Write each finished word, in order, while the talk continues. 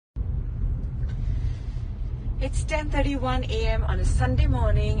It's 10:31 a.m. on a Sunday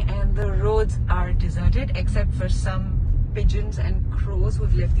morning and the roads are deserted except for some pigeons and crows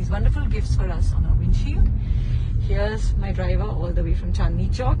who've left these wonderful gifts for us on our windshield. Here's my driver all the way from Chandni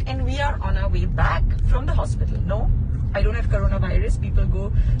Chowk and we are on our way back from the hospital. No, I don't have coronavirus. People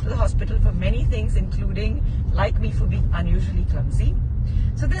go to the hospital for many things, including, like me, for being unusually clumsy.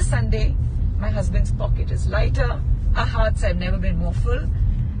 So this Sunday, my husband's pocket is lighter, our hearts have never been more full,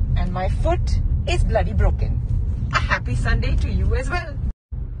 and my foot is bloody broken. A happy Sunday to you as well.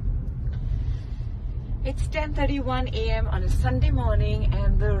 It's 10:31 a.m. on a Sunday morning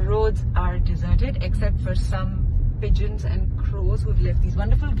and the roads are deserted except for some pigeons and crows who've left these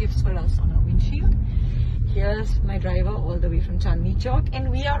wonderful gifts for us on our windshield. Here's my driver all the way from Chandni Chowk and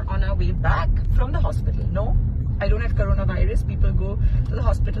we are on our way back from the hospital. No, I don't have coronavirus. People go to the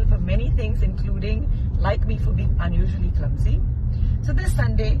hospital for many things, including, like me, for being unusually clumsy. So this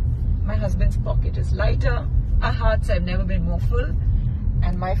Sunday, my husband's pocket is lighter, our hearts have never been more full,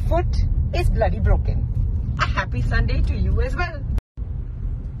 and my foot is bloody broken. A happy Sunday to you as well.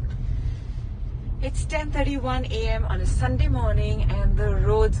 It's 10:31 a.m. on a Sunday morning and the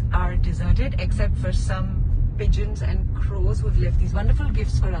roads are deserted except for some pigeons and crows who've left these wonderful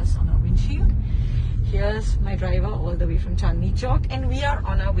gifts for us on our windshield. Here's my driver all the way from Chandni Chowk and we are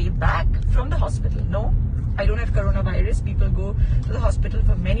on our way back from the hospital. No, I don't have coronavirus. People go to the hospital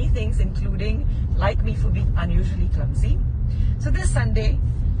for many things, including, like me, for being unusually clumsy. So this Sunday,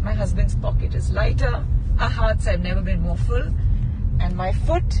 my husband's pocket is lighter, our hearts have never been more full, and my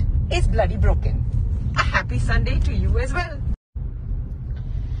foot is bloody broken. A happy Sunday to you as well.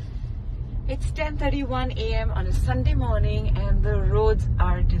 It's 10:31 a.m. on a Sunday morning and the roads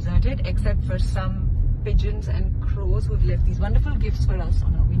are deserted except for some pigeons and crows who've left these wonderful gifts for us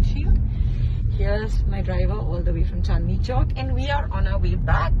on our windshield. Here's my driver all the way from Chandni Chowk and we are on our way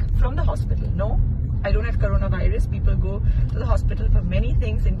back from the hospital. No, I don't have coronavirus. People go to the hospital for many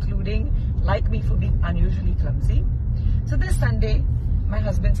things, including, like me, for being unusually clumsy. So this Sunday, my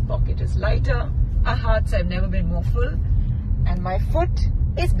husband's pocket is lighter, our hearts have never been more full, and my foot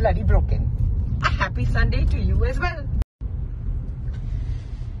is bloody broken. A happy Sunday to you as well.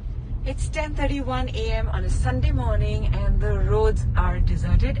 It's 10:31 a.m. on a Sunday morning and the roads are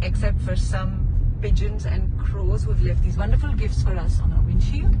deserted except for some pigeons and crows who've left these wonderful gifts for us on our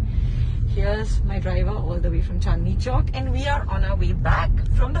windshield. Here's my driver all the way from Chandni Chowk and we are on our way back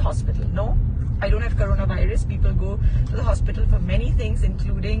from the hospital. No, I don't have coronavirus. People go to the hospital for many things,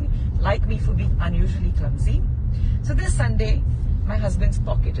 including, like me, for being unusually clumsy. So this Sunday, my husband's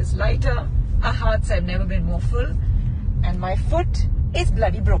pocket is lighter, our hearts have never been more full, and my foot is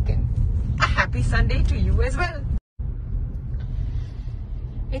bloody broken. A happy Sunday to you as well.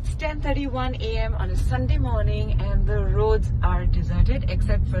 It's 10:31 a.m. on a Sunday morning and the roads are deserted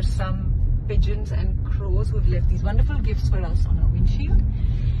except for some pigeons and crows who've left these wonderful gifts for us on our windshield.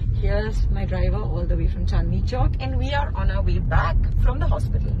 Here's my driver all the way from Chandni Chowk and we are on our way back from the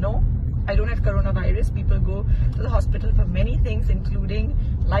hospital. No, I don't have coronavirus. People go to the hospital for many things, including,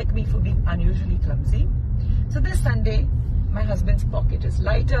 like me, for being unusually clumsy. So this Sunday, my husband's pocket is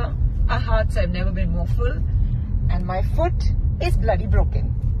lighter, our hearts have never been more full, and my foot is bloody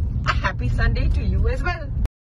broken. A happy Sunday to you as well.